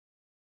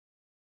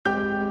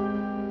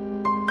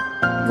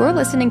You're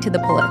listening to The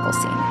Political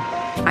Scene.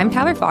 I'm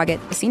Tyler Foggett,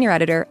 a senior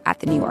editor at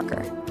The New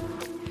Yorker.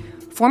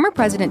 Former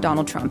President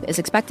Donald Trump is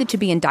expected to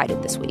be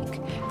indicted this week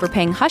for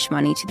paying hush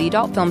money to the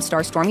adult film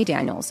star Stormy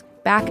Daniels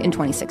back in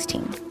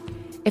 2016.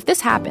 If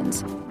this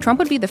happens, Trump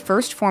would be the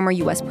first former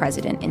U.S.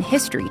 president in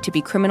history to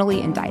be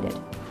criminally indicted.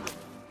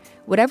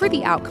 Whatever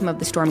the outcome of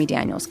the Stormy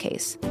Daniels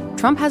case,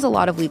 Trump has a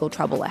lot of legal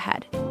trouble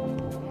ahead.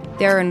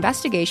 There are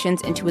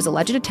investigations into his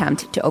alleged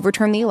attempt to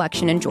overturn the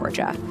election in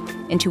Georgia,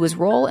 into his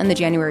role in the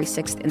January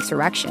 6th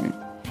insurrection,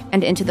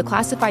 and into the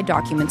classified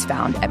documents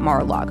found at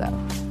Mar-a-Lago.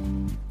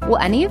 Will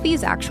any of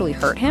these actually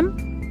hurt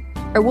him?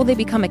 Or will they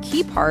become a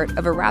key part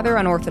of a rather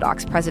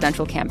unorthodox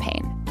presidential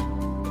campaign?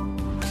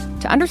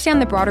 To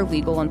understand the broader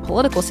legal and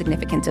political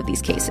significance of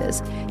these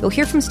cases, you'll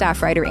hear from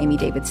staff writer Amy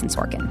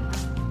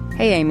Davidson-Sorkin.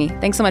 Hey, Amy,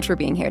 thanks so much for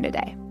being here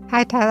today.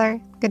 Hi,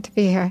 Tyler. Good to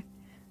be here.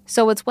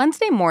 So it's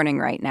Wednesday morning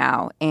right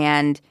now,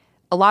 and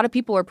a lot of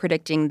people are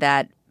predicting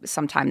that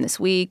sometime this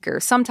week or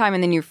sometime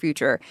in the near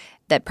future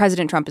that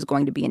President Trump is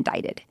going to be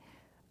indicted.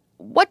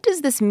 What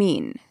does this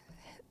mean?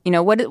 You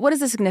know, what is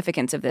the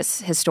significance of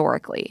this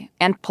historically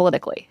and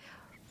politically?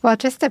 Well,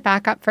 just to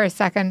back up for a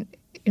second,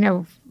 you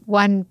know,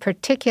 one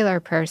particular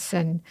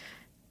person,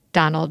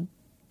 Donald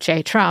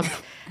J. Trump,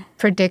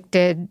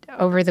 predicted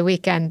over the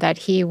weekend that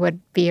he would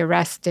be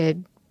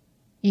arrested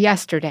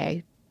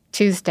yesterday,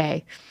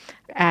 Tuesday,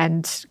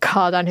 and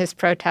called on his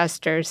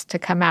protesters to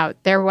come out.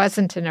 There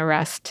wasn't an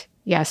arrest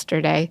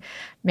yesterday.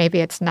 Maybe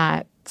it's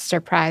not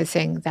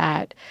surprising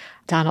that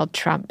Donald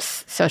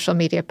Trump's social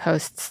media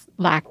posts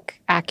lack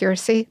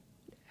accuracy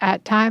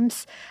at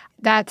times.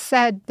 That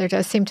said, there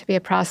does seem to be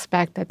a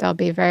prospect that there'll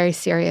be very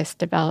serious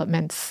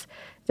developments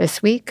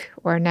this week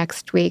or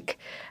next week,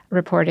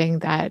 reporting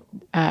that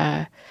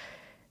a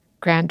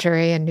grand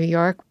jury in New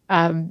York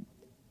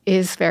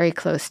is very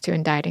close to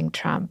indicting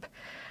Trump.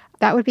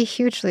 That would be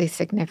hugely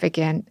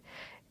significant.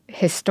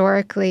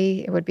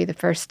 Historically, it would be the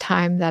first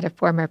time that a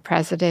former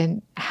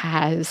president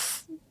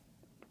has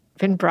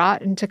been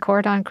brought into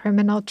court on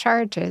criminal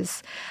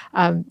charges.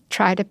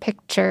 Try to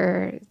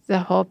picture the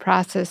whole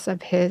process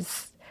of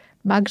his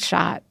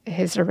mugshot,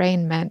 his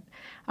arraignment,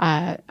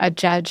 a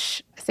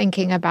judge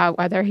thinking about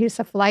whether he's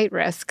a flight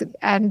risk,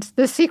 and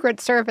the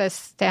Secret Service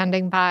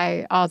standing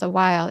by all the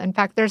while. In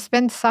fact, there's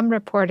been some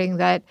reporting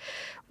that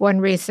one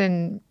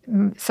reason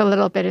it's a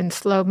little bit in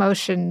slow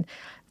motion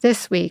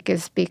this week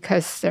is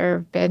because there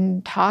have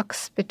been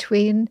talks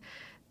between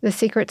the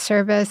Secret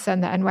Service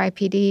and the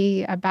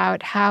NYPD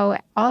about how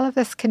all of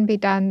this can be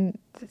done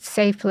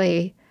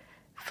safely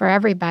for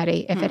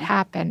everybody if it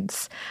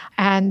happens.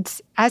 And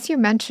as you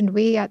mentioned,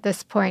 we at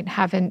this point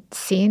haven't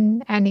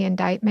seen any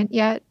indictment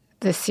yet.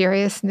 The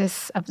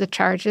seriousness of the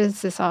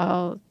charges is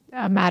all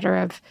a matter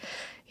of,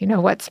 you know,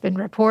 what's been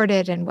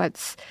reported and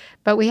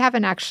but we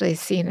haven't actually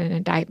seen an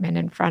indictment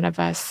in front of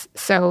us.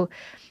 So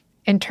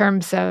in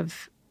terms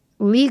of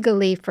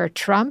legally for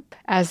Trump,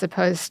 as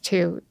opposed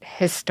to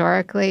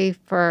historically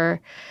for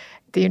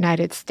the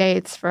United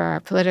States, for our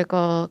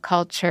political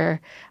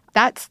culture,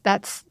 that's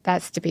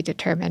to be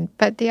determined.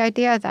 But the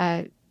idea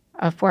that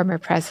a former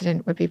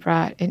president would be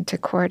brought into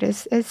court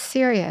is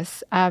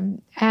serious.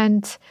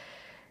 And,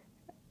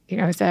 you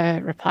know,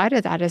 the reply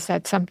to that is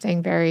that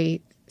something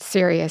very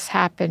serious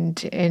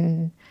happened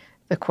in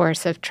the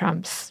course of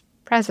Trump's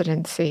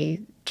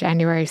presidency.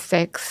 January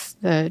 6th,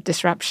 the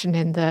disruption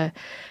in the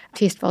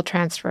peaceful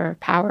transfer of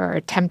power or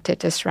attempted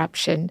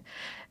disruption.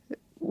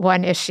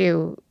 One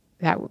issue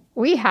that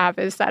we have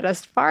is that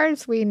as far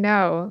as we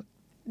know,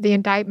 the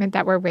indictment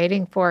that we're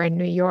waiting for in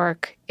New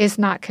York is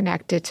not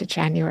connected to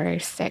January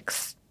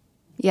 6th.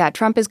 Yeah,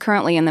 Trump is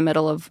currently in the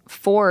middle of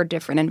 4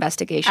 different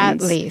investigations.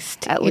 At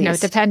least. You know,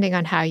 depending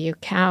on how you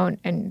count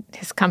and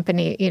his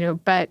company, you know,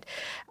 but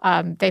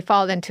they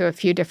fall into a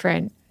few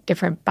different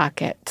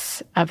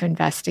buckets of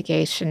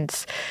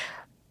investigations.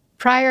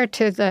 Prior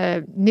to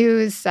the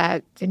news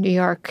that the New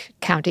York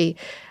County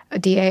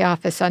DA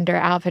office under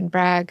Alvin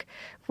Bragg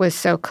was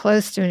so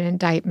close to an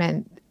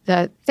indictment,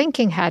 the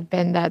thinking had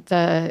been that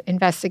the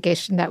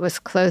investigation that was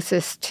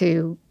closest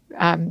to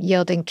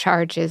yielding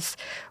charges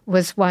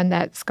was one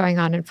that's going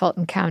on in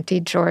Fulton County,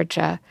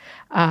 Georgia,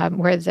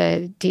 where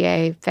the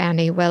DA,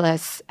 Fani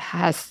Willis,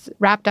 has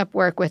wrapped up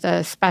work with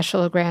a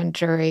special grand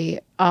jury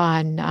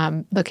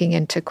on looking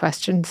into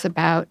questions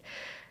about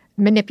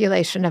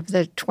manipulation of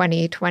the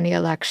 2020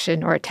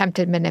 election or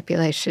attempted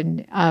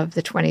manipulation of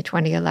the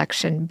 2020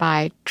 election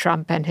by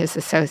Trump and his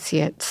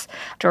associates.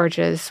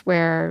 Georgia's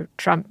where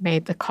Trump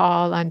made the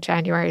call on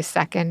January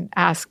 2nd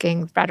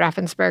asking Brad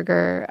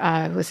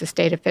Raffensperger, who was a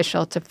state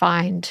official, to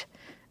find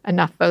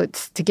enough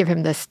votes to give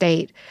him the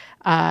state.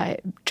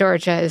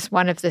 Georgia is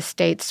one of the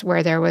states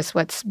where there was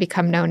what's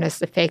become known as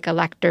the fake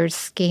electors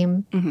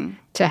scheme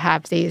to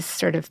have these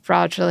sort of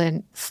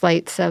fraudulent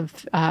slates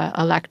of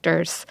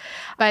electors.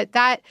 But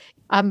that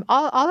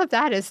all of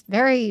that is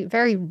very,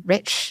 very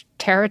rich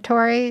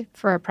territory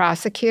for a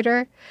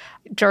prosecutor.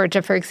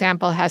 Georgia, for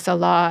example, has a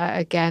law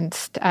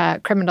against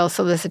criminal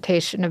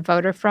solicitation of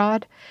voter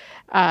fraud.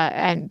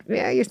 And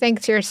you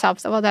think to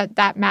yourself, well,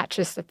 that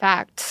matches the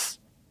facts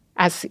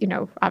as you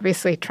know,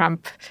 obviously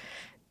Trump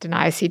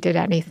denies he did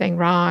anything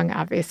wrong.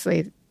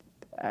 Obviously,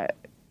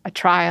 a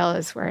trial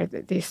is where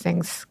these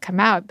things come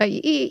out. But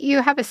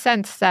you have a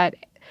sense that,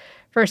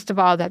 first of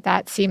all,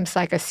 that seems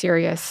like a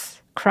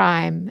serious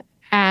crime.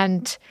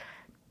 And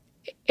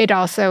it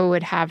also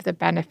would have the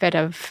benefit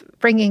of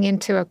bringing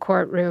into a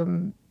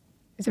courtroom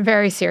the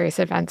very serious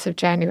events of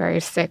January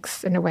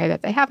 6th in a way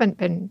that they haven't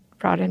been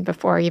brought in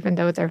before, even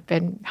though there have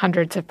been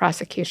hundreds of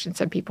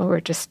prosecutions and people who were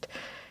just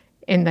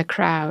in the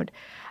crowd.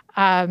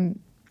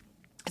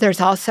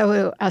 There's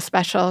also a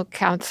special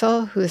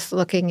counsel who's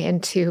looking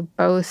into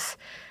both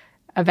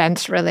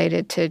events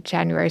related to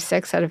January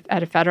 6th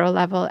at a federal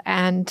level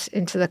and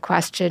into the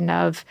question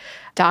of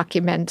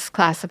documents,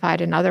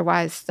 classified and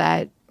otherwise,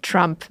 that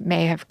Trump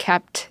may have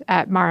kept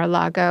at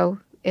Mar-a-Lago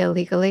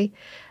illegally.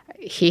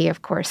 He,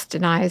 of course,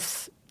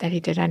 denies that he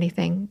did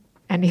anything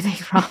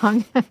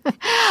wrong.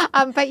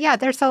 But yeah,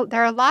 there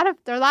are a lot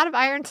of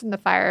irons in the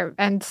fire,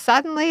 and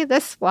suddenly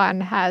this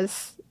one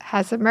has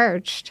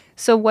emerged.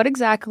 So what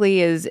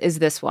exactly is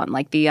this one?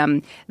 Like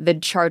the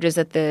charges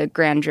that the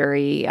grand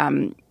jury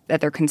that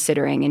they're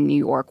considering in New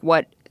York,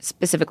 what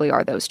specifically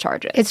are those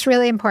charges? It's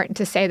really important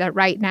to say that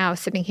right now,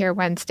 sitting here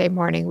Wednesday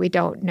morning, we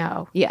don't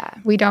know. Yeah.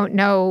 We don't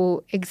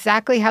know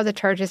exactly how the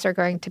charges are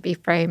going to be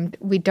framed.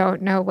 We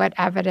don't know what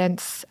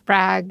evidence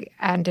Bragg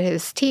and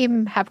his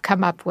team have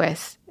come up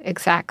with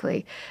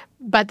exactly.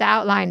 But the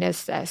outline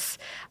is this.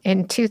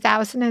 In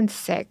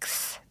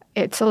 2006,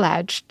 it's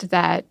alleged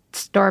that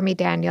Stormy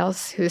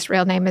Daniels, whose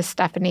real name is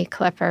Stephanie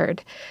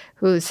Clifford,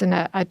 who's an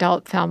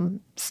adult film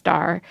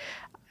star,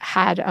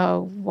 had a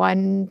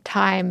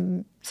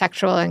one-time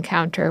sexual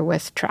encounter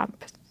with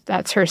Trump.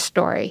 That's her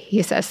story.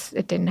 He says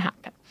it didn't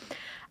happen.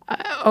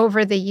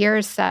 Over the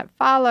years that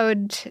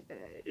followed,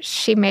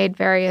 she made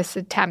various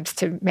attempts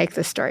to make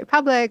the story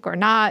public or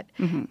not.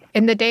 Mm-hmm.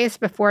 In the days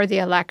before the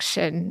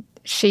election,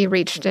 she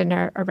reached an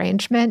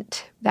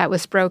arrangement that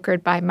was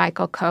brokered by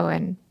Michael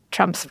Cohen,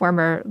 Trump's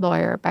former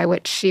lawyer, by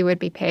which she would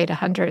be paid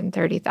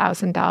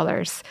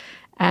 $130,000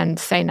 and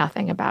say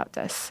nothing about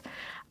this.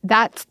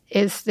 That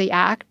is the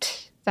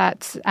act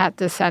that's at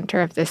the center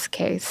of this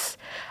case.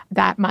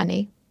 That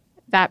money,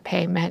 that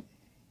payment,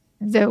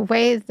 the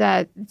way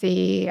that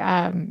the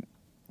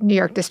New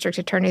York District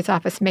Attorney's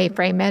Office may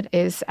frame it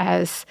is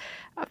as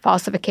a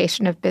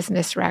falsification of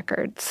business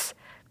records,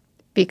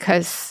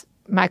 because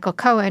Michael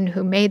Cohen,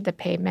 who made the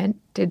payment,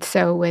 did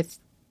so with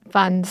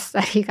funds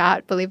that he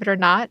got, believe it or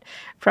not,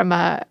 from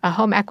a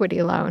home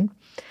equity loan,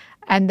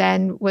 and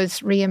then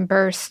was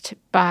reimbursed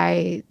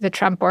by the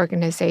Trump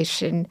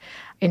Organization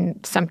in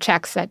some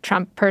checks that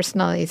Trump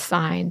personally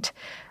signed.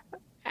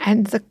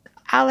 And the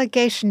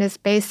allegation is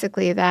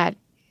basically that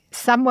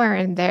somewhere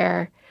in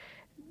there,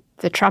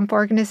 the Trump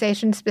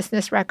Organization's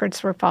business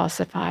records were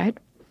falsified,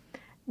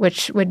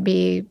 which would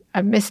be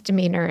a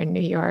misdemeanor in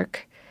New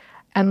York,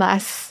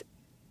 unless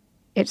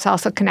it's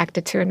also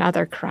connected to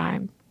another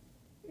crime,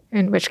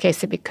 in which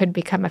case it could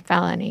become a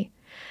felony.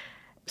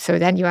 So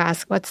then you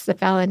ask, what's the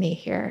felony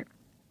here?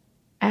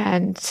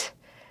 And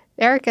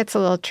there it gets a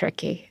little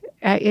tricky.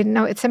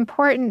 It's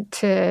important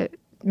to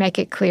make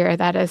it clear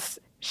that as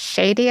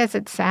shady as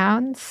it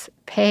sounds,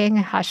 paying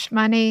hush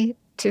money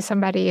to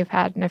somebody you've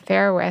had an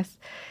affair with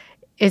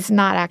is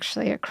not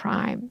actually a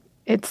crime.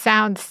 It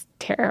sounds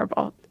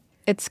terrible.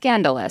 It's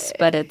scandalous,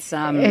 but it's...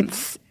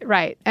 It's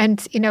right.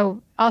 And,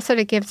 also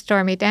to give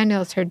Stormy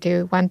Daniels her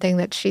due, one thing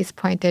that she's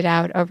pointed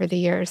out over the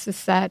years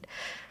is that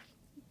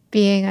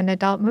being an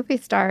adult movie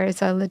star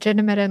is a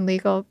legitimate and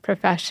legal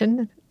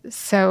profession.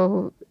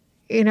 So,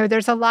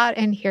 there's a lot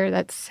in here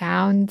that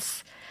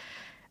sounds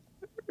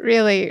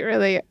really,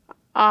 really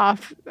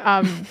off,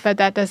 but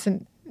that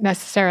doesn't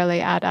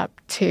necessarily add up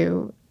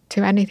to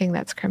anything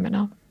that's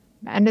criminal.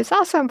 And it's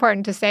also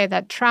important to say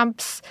that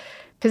Trump's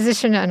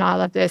position in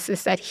all of this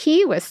is that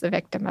he was the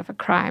victim of a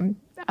crime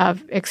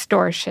of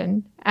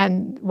extortion,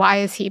 and why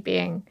is he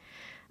being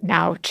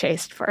now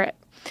chased for it?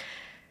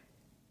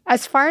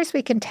 As far as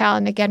we can tell,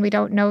 and again, we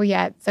don't know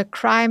yet, the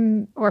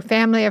crime or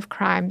family of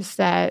crimes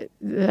that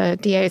the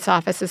DA's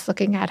office is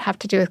looking at have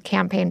to do with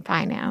campaign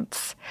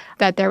finance,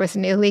 that there was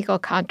an illegal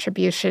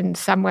contribution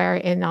somewhere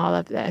in all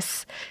of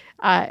this.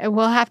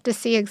 We'll have to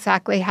see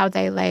exactly how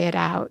they lay it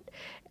out.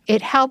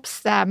 It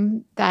helps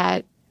them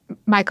that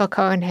Michael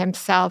Cohen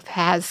himself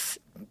has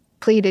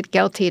pleaded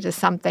guilty to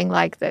something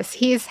like this.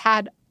 He's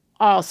had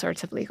all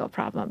sorts of legal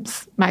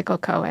problems, Michael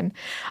Cohen.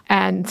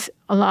 And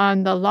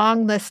on the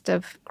long list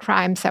of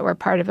crimes that were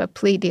part of a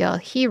plea deal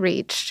he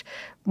reached,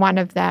 one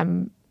of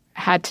them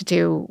had to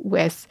do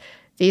with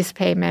these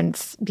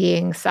payments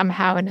being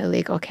somehow an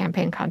illegal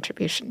campaign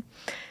contribution.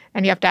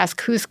 And you have to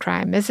ask, whose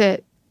crime is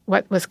it?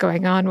 What was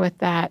going on with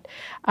that?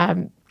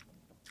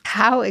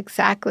 How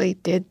exactly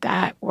did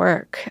that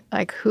work?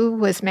 Like, who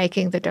was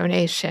making the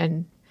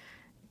donation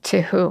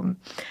to whom?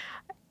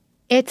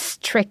 It's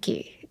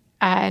tricky.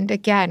 And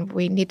again,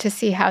 we need to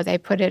see how they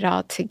put it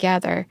all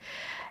together.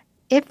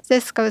 If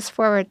this goes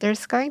forward,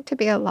 there's going to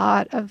be a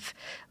lot of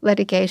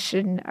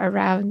litigation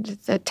around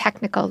the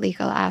technical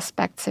legal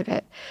aspects of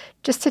it.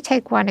 Just to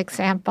take one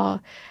example,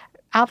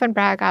 Alvin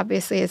Bragg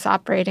obviously is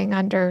operating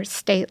under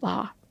state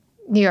law,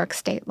 New York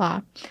state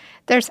law.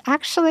 There's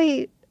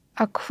actually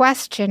a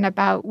question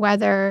about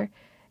whether,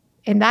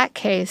 in that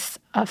case,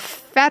 a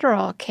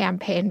federal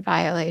campaign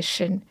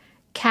violation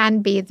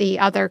can be the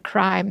other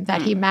crime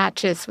that he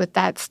matches with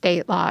that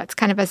state law. It's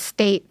kind of a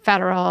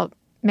state-federal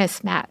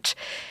mismatch.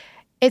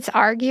 It's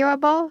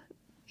arguable.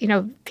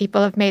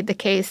 People have made the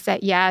case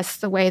that, yes,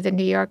 the way the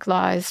New York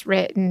law is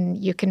written,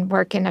 you can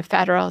work in a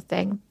federal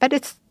thing. But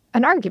it's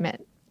an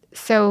argument.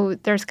 So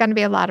there's going to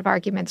be a lot of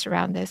arguments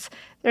around this.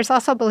 There's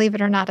also, believe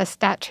it or not, a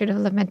statute of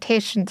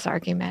limitations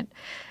argument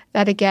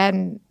that,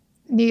 again,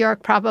 New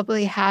York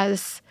probably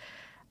has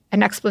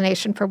an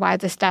explanation for why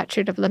the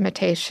statute of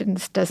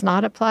limitations does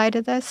not apply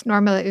to this.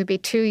 Normally, it would be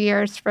 2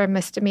 years for a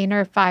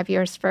misdemeanor, 5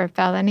 years for a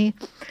felony.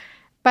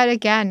 But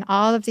again,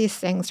 all of these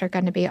things are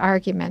going to be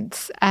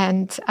arguments.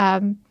 And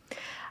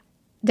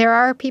there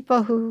are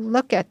people who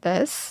look at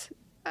this,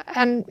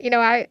 and,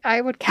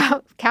 I would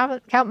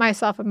count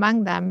myself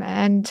among them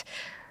and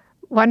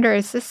wonder,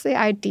 is this the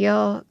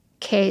ideal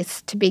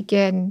case to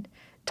begin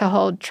to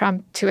hold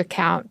Trump to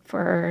account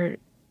for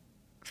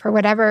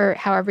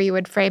however you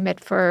would frame it,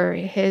 for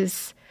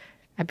his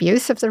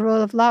abuse of the rule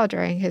of law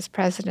during his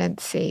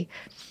presidency?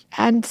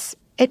 And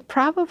it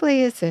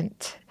probably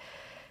isn't.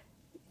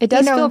 It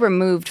does feel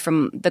removed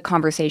from the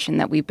conversation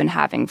that we've been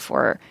having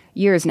for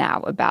years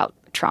now about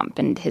Trump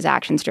and his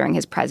actions during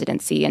his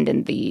presidency and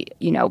in the,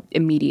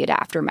 immediate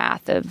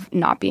aftermath of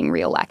not being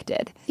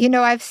reelected.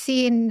 I've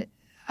seen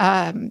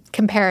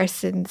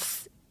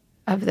comparisons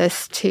of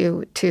this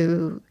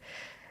to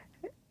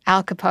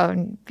Al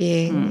Capone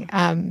being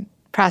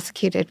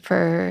prosecuted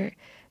for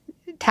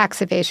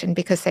tax evasion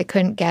because they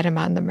couldn't get him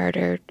on the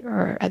murder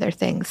or other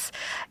things.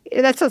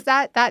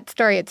 That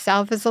story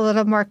itself is a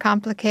little more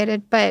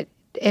complicated, but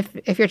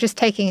if you're just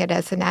taking it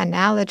as an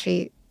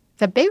analogy,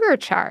 the bigger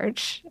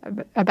charge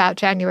about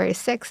January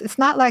 6th, it's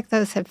not like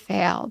those have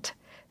failed.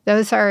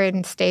 Those are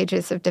in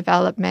stages of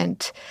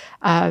development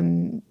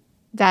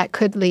that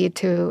could lead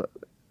to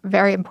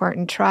very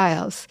important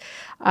trials.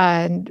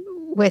 And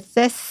with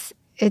this,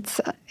 it's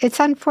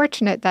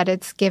unfortunate that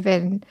it's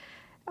given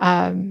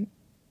an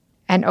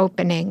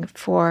opening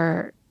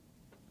for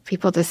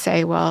people to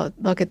say, well,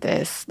 look at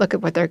this. Look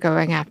at what they're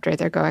going after.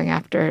 They're going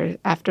after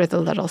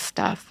the little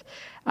stuff.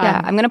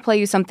 Yeah, I'm going to play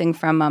you something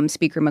from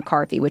Speaker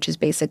McCarthy, which is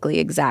basically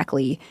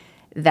exactly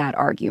that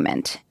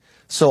argument.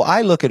 So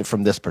I look at it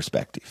from this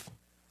perspective.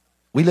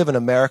 We live in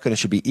America and it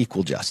should be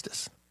equal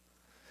justice.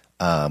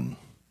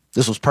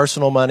 This was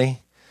personal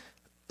money.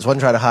 This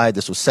wasn't trying to hide.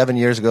 This was 7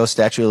 years ago,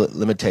 statute of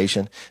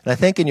limitation. And I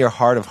think in your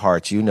heart of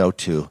hearts,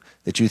 too,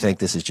 that you think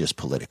this is just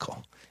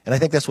political. And I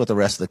think that's what the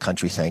rest of the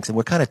country thinks, and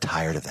we're kind of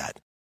tired of that.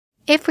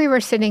 If we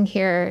were sitting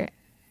here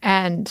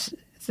and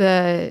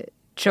the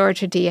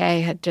Georgia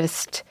DA had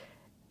just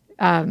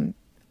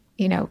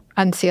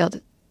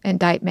unsealed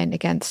indictment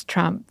against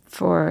Trump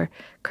for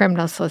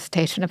criminal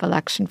solicitation of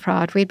election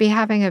fraud, we'd be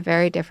having a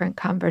very different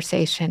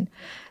conversation.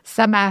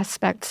 Some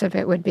aspects of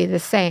it would be the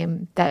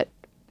same, that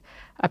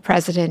a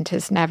president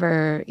has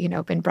never,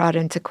 been brought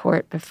into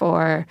court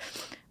before.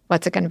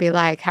 What's it going to be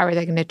like? How are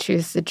they going to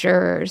choose the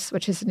jurors?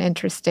 Which is an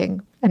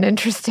interesting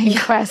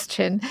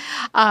question.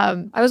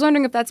 I was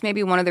wondering if that's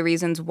maybe one of the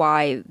reasons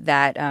why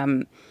that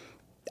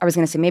I was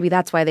going to say maybe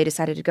that's why they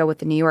decided to go with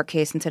the New York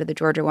case instead of the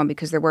Georgia one,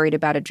 because they're worried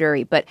about a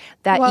jury. But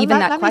that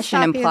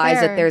question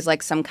implies that there's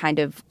like some kind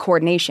of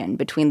coordination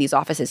between these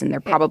offices, and there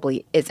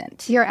probably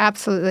isn't. You're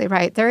absolutely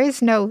right. There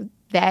is no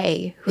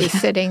they who's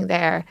sitting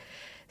there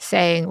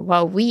saying,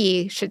 well,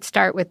 we should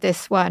start with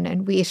this one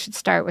and we should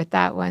start with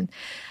that one.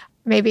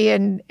 Maybe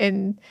in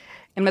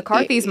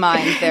McCarthy's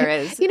mind, there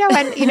is.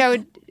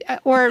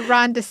 Or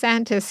Ron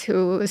DeSantis,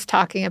 who was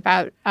talking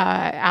about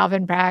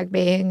Alvin Bragg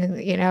being,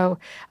 a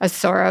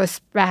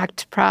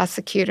Soros-backed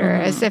prosecutor,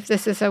 as if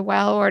this is a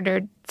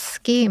well-ordered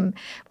scheme.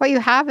 What you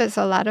have is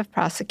a lot of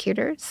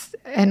prosecutors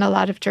in a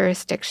lot of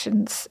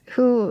jurisdictions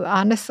who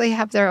honestly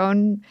have their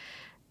own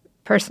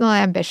personal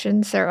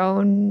ambitions, their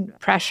own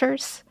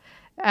pressures,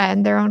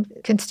 and their own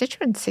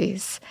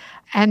constituencies.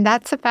 And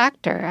that's a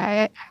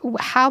factor.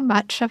 How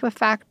much of a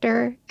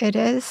factor it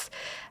is,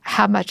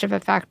 how much of a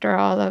factor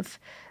all of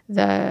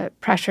the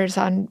pressures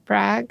on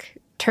Bragg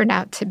turn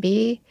out to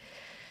be,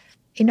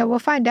 we'll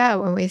find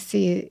out when we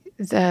see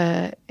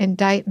the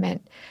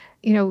indictment.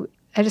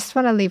 I just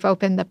want to leave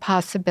open the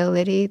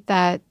possibility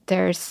that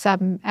there's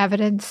some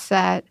evidence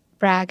that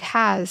Bragg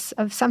has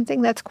of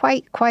something that's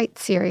quite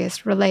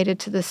serious related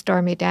to the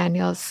Stormy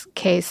Daniels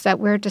case that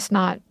we're just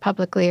not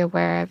publicly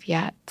aware of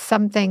yet.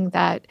 Something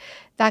that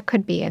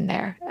could be in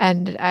there.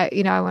 And,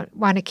 I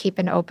want to keep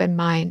an open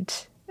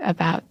mind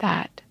about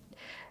that.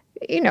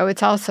 There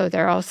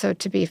are also,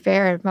 to be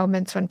fair,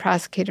 moments when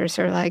prosecutors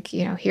are like,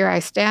 here I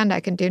stand, I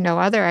can do no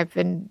other. I've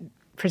been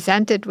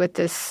presented with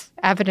this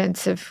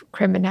evidence of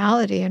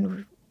criminality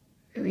and,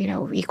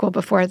 equal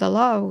before the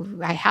law.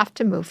 I have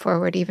to move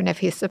forward, even if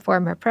he's the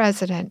former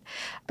president.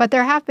 But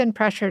there have been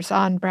pressures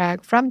on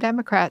Bragg from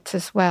Democrats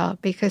as well,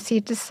 because he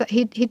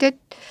did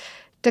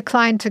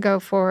decline to go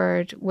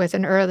forward with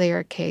an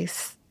earlier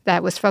case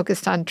that was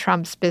focused on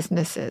Trump's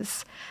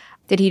businesses.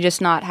 Did he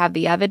just not have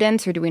the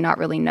evidence, or do we not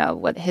really know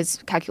what his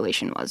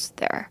calculation was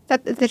there?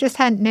 That they just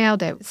hadn't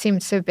nailed it. It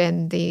seems to have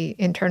been the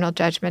internal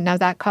judgment. Now,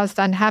 that caused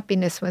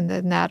unhappiness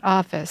within that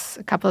office.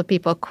 A couple of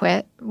people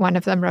quit. One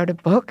of them wrote a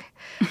book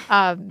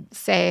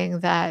saying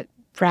that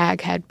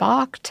Bragg had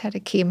balked at a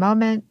key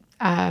moment.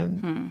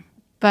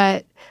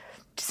 But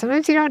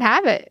sometimes you don't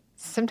have it.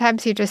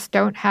 Sometimes you just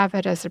don't have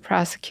it as a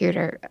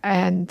prosecutor.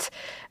 And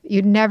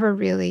you never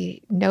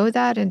really know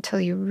that until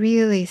you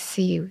really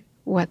see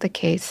what the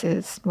case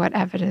is, what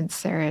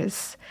evidence there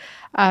is.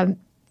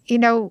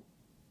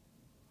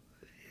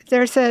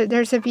 There's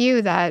a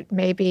view that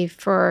maybe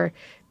for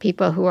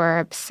people who are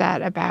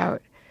upset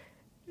about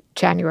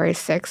January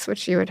 6th,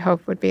 which you would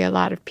hope would be a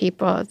lot of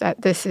people,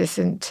 that this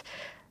isn't,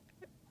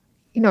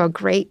 a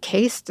great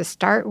case to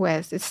start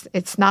with.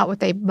 It's not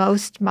what they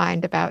most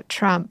mind about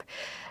Trump.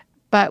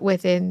 But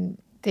within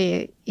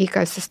the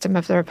ecosystem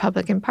of the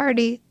Republican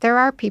Party, there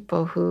are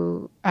people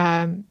who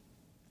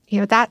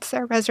that's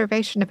their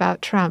reservation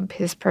about Trump,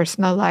 his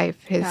personal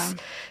life,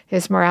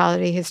 his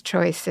morality, his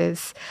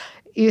choices.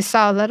 You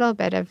saw a little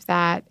bit of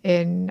that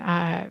in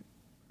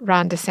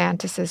Ron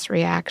DeSantis's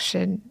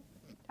reaction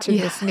to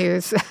this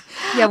news.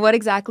 What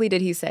exactly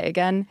did he say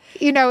again?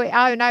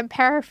 And I'm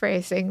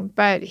paraphrasing,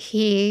 but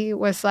he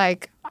was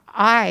like,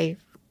 Ron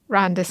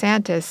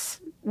DeSantis,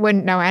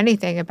 wouldn't know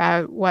anything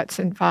about what's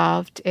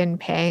involved in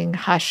paying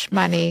hush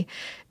money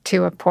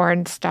to a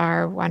porn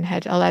star one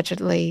had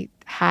allegedly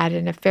had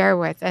an affair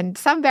with. And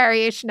some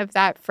variation of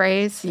that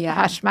phrase,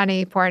 hush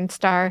money, porn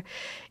star,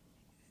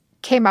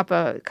 came up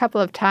a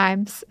couple of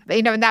times.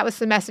 And that was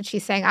the message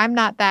he's saying, I'm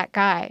not that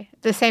guy.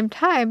 At the same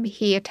time,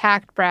 he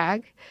attacked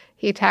Bragg.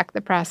 He attacked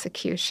the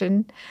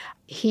prosecution.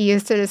 He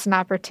used it as an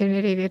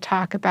opportunity to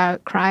talk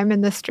about crime in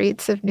the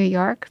streets of New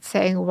York,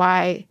 saying,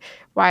 why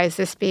is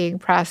this being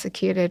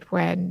prosecuted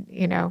when,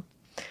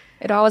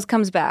 It always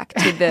comes back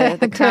to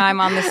the crime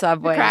on the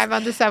subways. Crime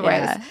on the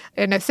subways. Yeah.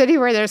 In a city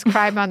where there's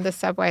crime on the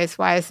subways,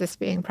 why is this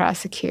being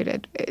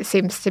prosecuted? It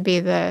seems to be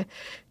the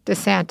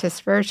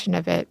DeSantis version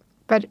of it.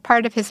 But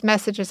part of his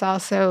message is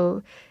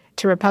also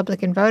to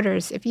Republican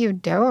voters, if you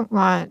don't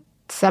want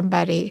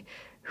somebody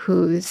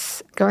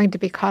who's going to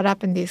be caught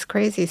up in these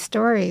crazy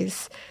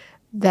stories,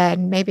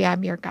 then maybe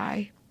I'm your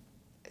guy.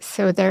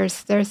 So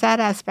there's that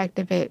aspect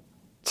of it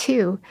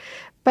too.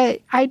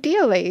 But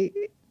ideally,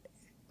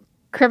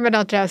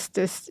 criminal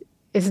justice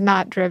is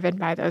not driven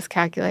by those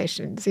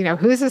calculations.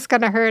 Who's this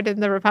going to hurt in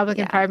the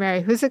Republican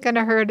primary? Who's it going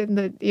to hurt in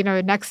the,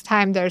 next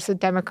time there's a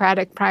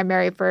Democratic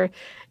primary for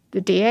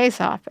the DA's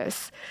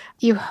office?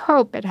 You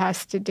hope it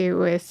has to do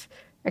with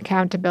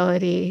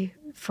accountability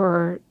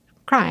for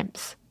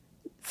crimes.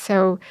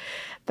 So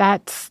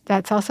that's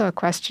also a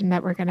question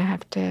that we're going to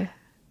have to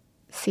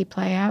see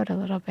play out a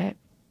little bit.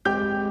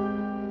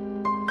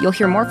 You'll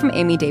hear more from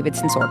Amy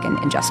Davidson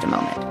Sorkin in just a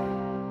moment.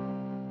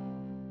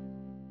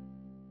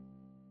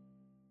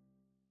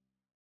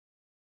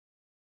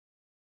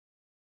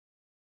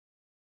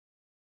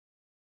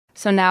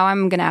 So now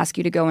I'm going to ask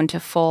you to go into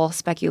full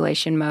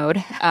speculation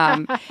mode.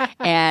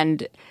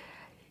 And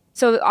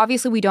so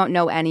obviously we don't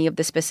know any of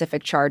the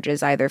specific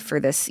charges either for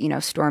this,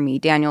 Stormy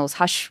Daniels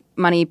hush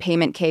money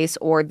payment case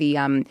or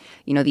the,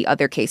 the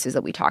other cases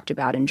that we talked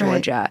about in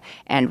Georgia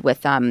and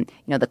with,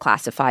 the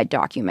classified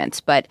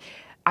documents. But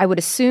I would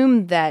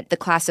assume that the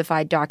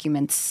classified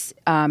documents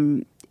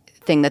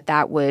thing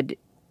that would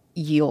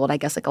yield, I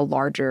guess, like a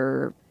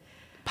larger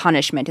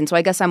punishment. And so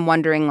I guess I'm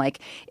wondering,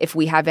 if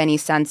we have any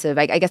sense of,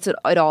 I guess it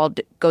all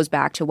goes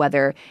back to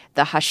whether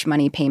the hush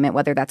money payment,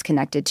 whether that's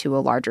connected to a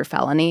larger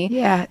felony.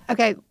 Yeah.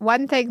 Okay.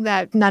 One thing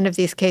that none of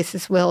these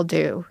cases will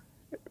do,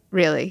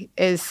 really,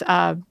 is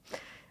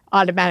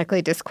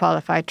automatically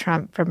disqualify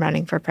Trump from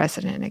running for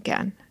president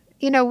again.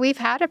 We've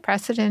had a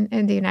precedent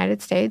in the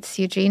United States,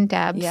 Eugene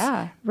Debs,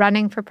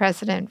 running for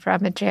president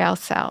from a jail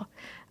cell.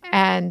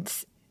 And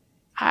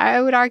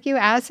I would argue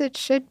as it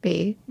should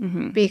be,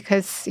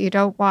 because you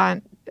don't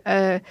want,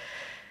 there's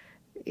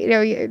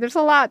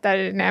a lot that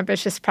an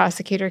ambitious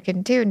prosecutor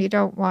can do, and you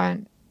don't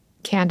want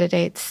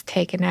candidates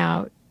taken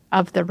out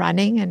of the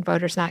running and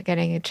voters not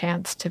getting a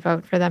chance to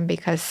vote for them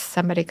because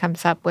somebody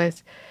comes up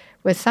with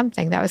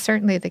something. That was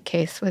certainly the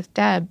case with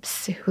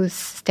Debs, whose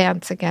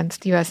stance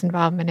against U.S.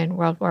 involvement in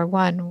World War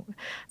I,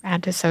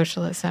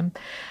 anti-socialism,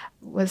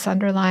 was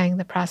underlying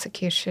the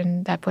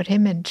prosecution that put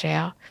him in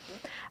jail.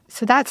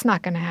 So that's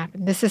not going to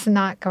happen. This is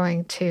not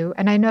going to,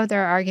 and I know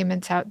there are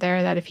arguments out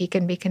there that if he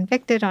can be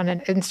convicted on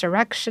an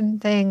insurrection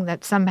thing,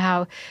 that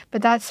somehow,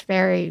 but that's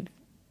very,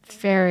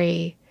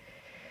 very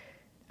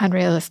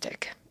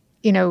unrealistic.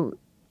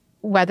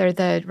 Whether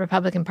the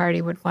Republican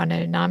Party would want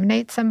to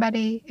nominate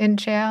somebody in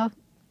jail,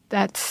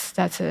 that's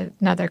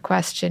another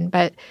question.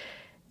 But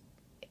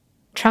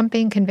Trump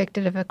being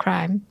convicted of a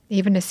crime,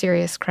 even a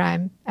serious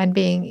crime, and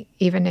being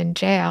even in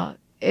jail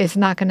is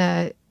not going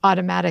to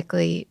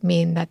automatically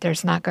mean that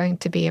there's not going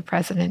to be a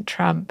President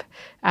Trump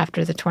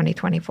after the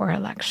 2024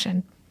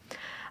 election.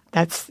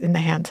 That's in the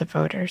hands of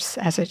voters,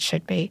 as it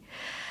should be.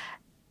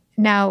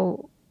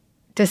 Now,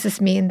 does this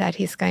mean that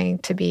he's going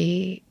to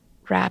be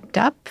wrapped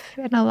up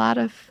in a lot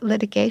of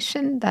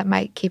litigation that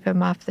might keep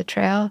him off the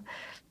trail.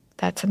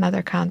 That's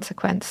another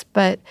consequence.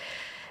 But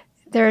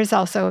there is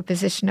also a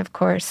position, of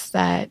course,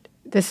 that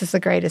this is the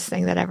greatest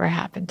thing that ever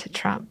happened to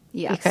Trump.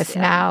 Yes, because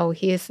now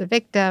he is the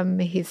victim,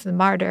 he's the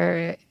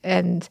martyr,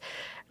 and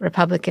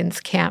Republicans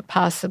can't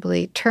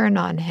possibly turn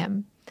on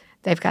him.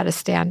 They've got to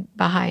stand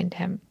behind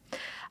him.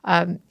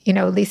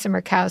 Lisa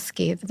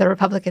Murkowski, the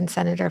Republican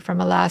senator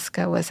from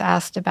Alaska, was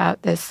asked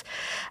about this,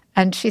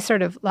 and she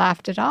sort of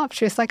laughed it off.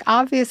 She was like,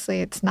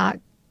 obviously, it's not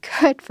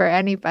good for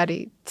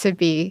anybody to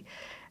be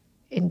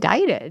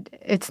indicted.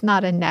 It's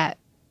not a net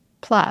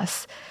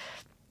plus.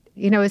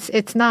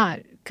 It's not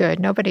good.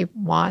 Nobody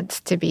wants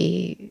to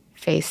be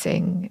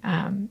facing,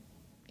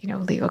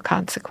 legal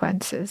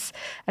consequences.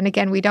 And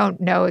again, we don't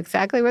know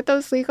exactly what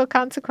those legal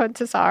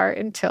consequences are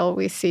until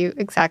we see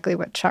exactly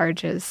what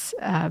charges,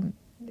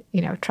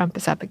 Trump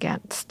is up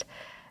against.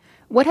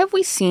 What have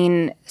we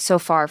seen so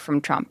far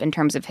from Trump in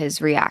terms of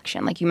his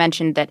reaction? Like you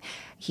mentioned that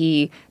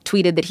he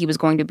tweeted that he was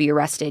going to be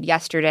arrested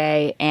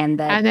yesterday and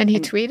then he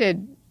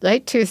tweeted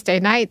late Tuesday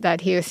night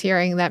that he was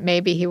hearing that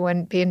maybe he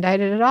wouldn't be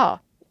indicted at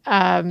all.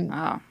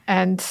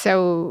 And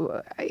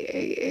so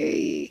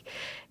he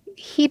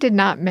did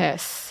not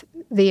miss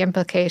the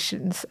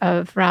implications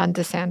of Ron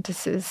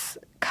DeSantis's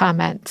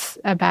comments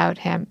about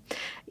him.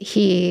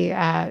 He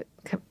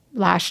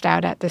lashed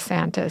out at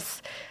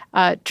DeSantis.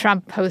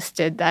 Trump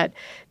posted that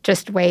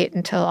just wait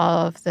until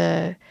all of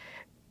the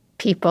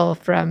people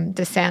from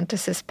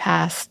DeSantis's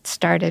past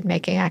started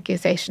making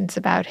accusations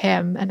about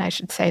him. And I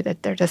should say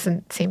that there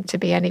doesn't seem to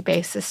be any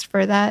basis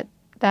for that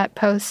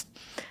post.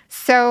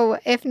 So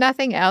if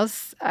nothing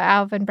else,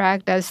 Alvin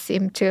Bragg does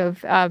seem to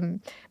have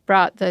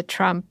brought the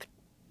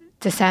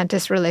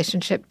Trump-DeSantis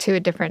relationship to a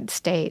different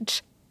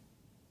stage.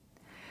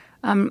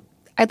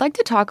 I'd like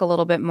to talk a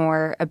little bit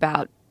more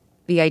about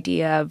the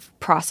idea of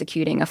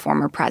prosecuting a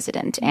former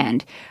president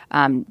and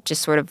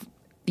just sort of,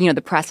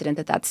 the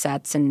precedent that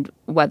sets and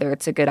whether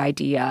it's a good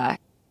idea.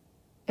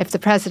 If the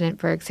president,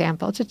 for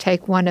example, to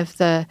take one of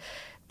the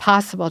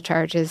possible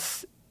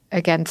charges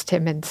against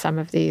him in some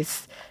of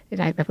these,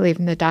 I believe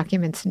in the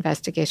documents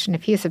investigation,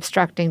 if he's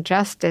obstructing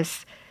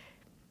justice,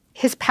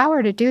 his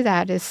power to do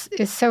that is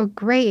so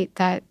great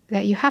that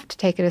you have to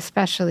take it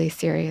especially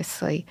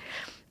seriously,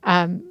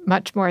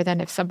 much more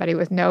than if somebody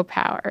with no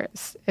power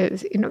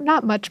is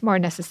not much more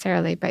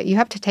necessarily, but you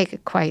have to take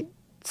it quite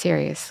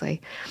seriously.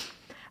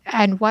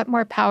 And what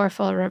more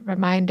powerful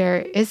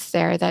reminder is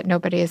there that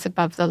nobody is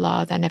above the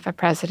law than if a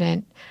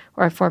president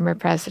or a former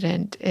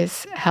president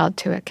is held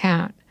to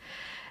account?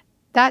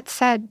 That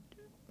said,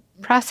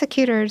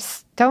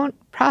 prosecutors don't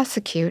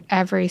prosecute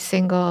every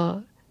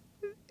single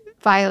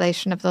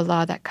violation of the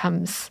law that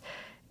comes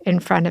in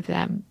front of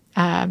them.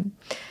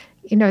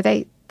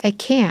 They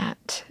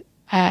can't.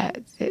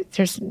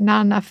 There's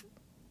not enough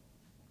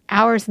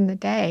hours in the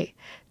day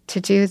to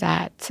do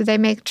that. So they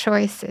make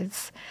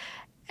choices.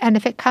 And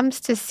if it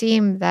comes to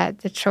seem that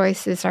the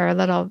choices are a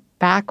little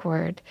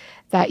backward,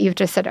 that you've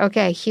just said,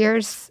 okay,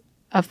 here's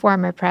a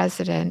former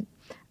president,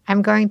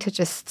 I'm going to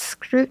just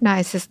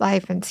scrutinize his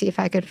life and see if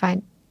I could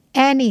find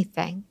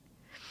anything.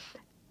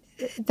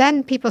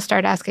 Then people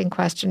start asking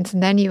questions,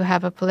 and then you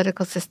have a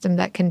political system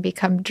that can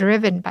become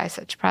driven by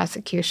such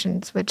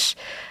prosecutions, which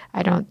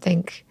I don't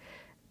think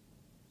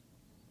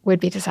would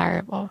be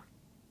desirable.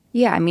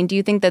 Yeah, do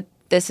you think that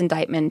this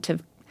indictment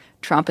of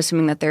Trump,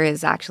 assuming that there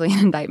is actually an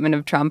indictment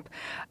of Trump,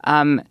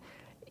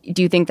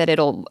 do you think that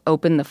it'll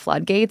open the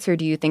floodgates, or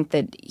do you think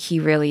that he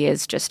really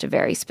is just a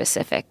very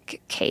specific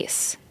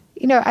case?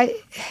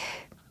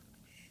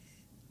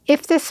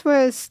 If this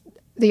was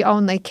the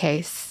only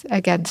case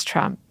against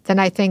Trump, then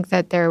I think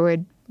that there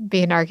would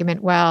be an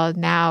argument, well,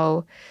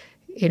 now,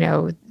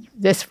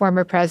 this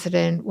former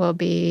president will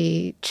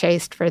be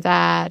chased for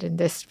that and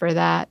this for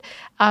that.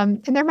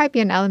 And there might be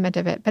an element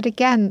of it. But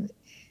again,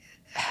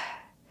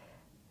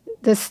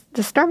 the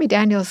Stormy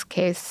Daniels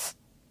case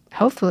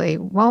hopefully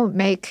won't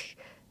make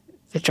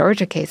the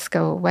Georgia case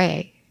go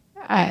away.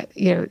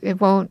 It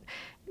won't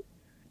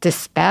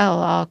dispel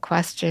all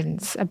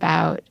questions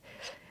about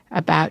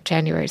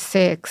January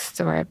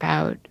 6th or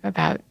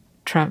about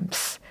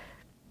Trump's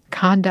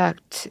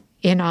conduct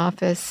in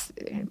office,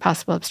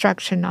 possible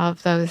obstruction, all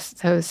of those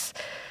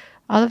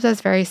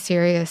very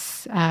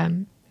serious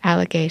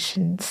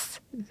allegations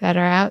that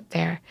are out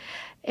there.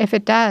 If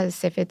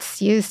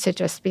it's used to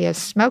just be a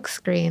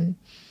smokescreen,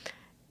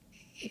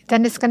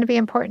 then it's going to be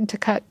important to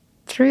cut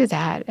through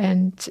that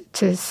and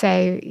to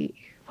say,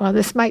 well,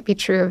 this might be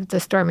true of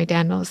the Stormy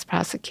Daniels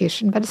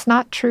prosecution, but it's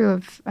not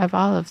true of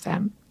all of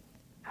them,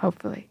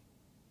 hopefully.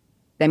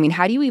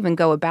 How do you even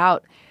go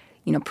about,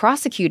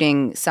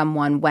 prosecuting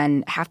someone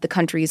when half the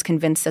country is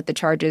convinced that the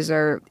charges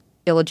are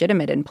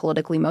illegitimate and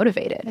politically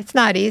motivated? It's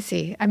not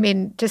easy.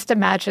 Just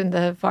imagine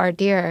the voir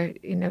dire,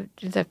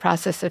 the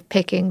process of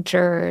picking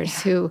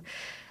jurors who,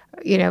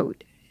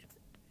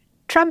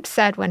 Trump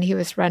said when he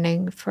was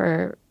running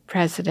for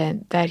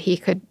president that he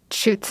could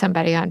shoot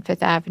somebody on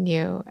Fifth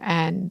Avenue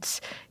and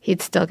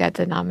he'd still get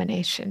the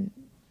nomination,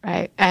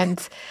 right?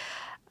 And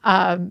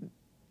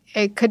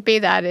it could be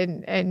that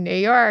in New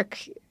York,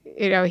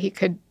 he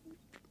could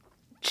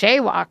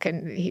jaywalk,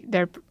 and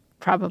there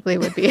probably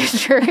would be a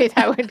jury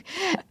that would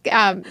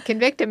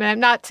convict him. And I'm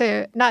not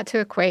to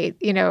equate,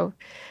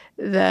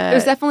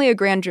 There's definitely a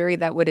grand jury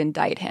that would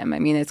indict him. I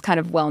mean, it's kind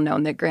of well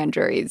known that grand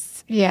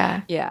juries.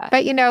 Yeah. Yeah.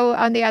 But,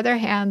 on the other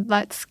hand,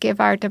 let's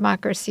give our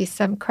democracy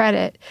some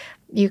credit.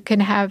 You can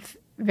have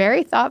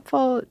very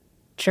thoughtful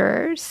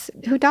jurors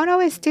who don't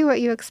always do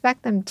what you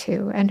expect them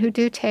to and who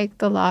do take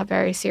the law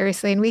very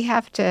seriously. And we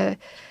have to,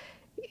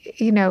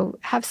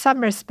 have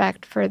some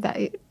respect for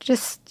that.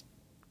 Just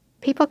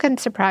people can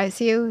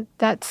surprise you.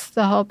 That's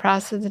the whole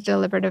process, the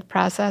deliberative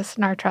process,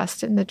 and our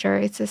trust in the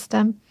jury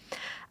system.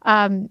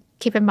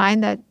 Keep in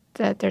mind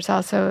that there's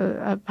also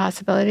a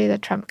possibility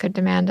that Trump could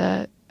demand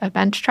a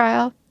bench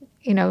trial,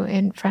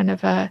 in front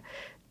of a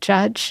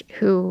judge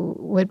who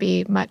would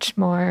be much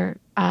more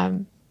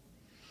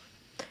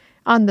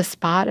on the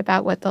spot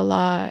about what the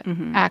law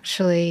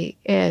actually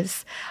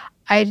is.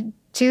 I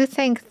do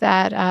think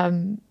that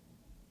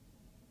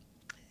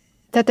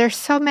that there's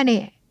so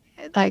many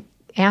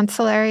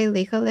ancillary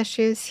legal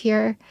issues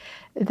here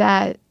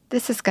that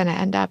this is going to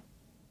end up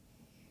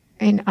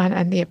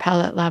on the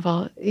appellate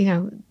level.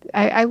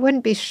 I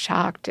wouldn't be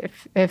shocked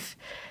if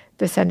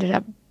this ended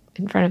up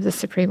in front of the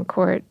Supreme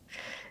Court.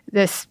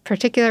 This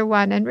particular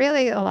one, and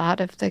really a lot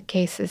of the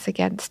cases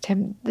against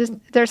him,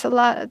 there's a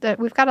lot that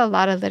we've got a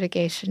lot of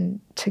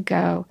litigation to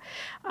go,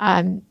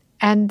 and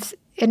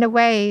in a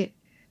way,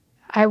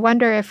 I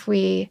wonder if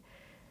we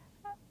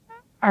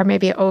are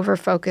maybe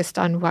over-focused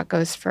on what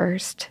goes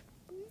first.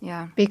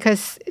 Yeah,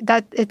 because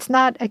it's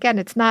not like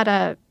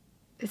that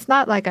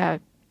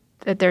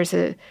there's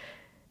a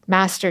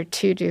master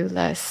to-do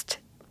list,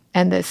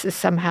 and this has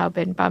somehow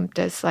been bumped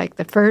as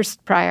the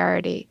first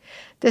priority.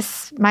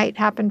 This might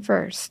happen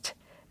first.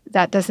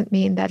 That doesn't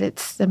mean that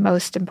it's the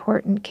most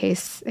important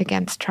case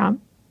against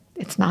Trump.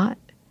 It's not,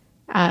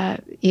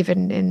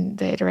 even in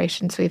the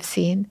iterations we've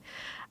seen.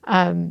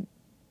 And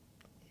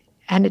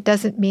it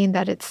doesn't mean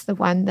that it's the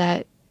one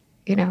that,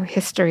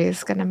 history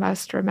is going to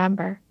most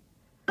remember.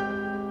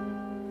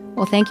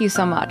 Well, thank you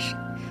so much.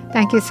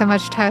 Thank you so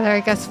much, Tyler. I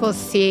guess we'll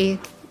see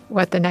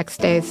what the next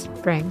days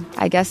bring.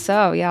 I guess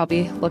so. Yeah, I'll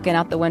be looking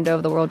out the window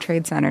of the World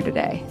Trade Center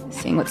today,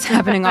 seeing what's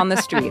happening on the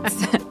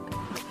streets.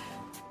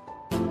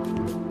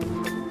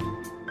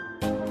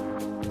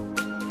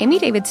 Amy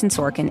Davidson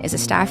Sorkin is a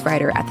staff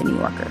writer at The New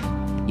Yorker.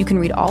 You can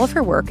read all of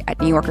her work at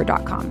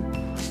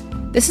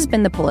NewYorker.com. This has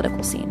been The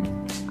Political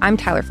Scene. I'm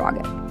Tyler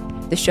Foggett.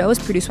 The show is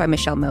produced by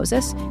Michelle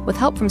Moses with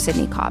help from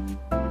Sydney Cobb.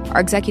 Our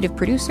executive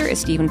producer is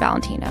Stephen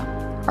Valentino.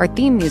 Our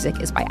theme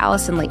music is by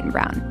Allison Leighton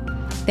Brown.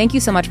 Thank you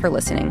so much for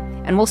listening,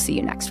 and we'll see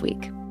you next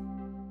week.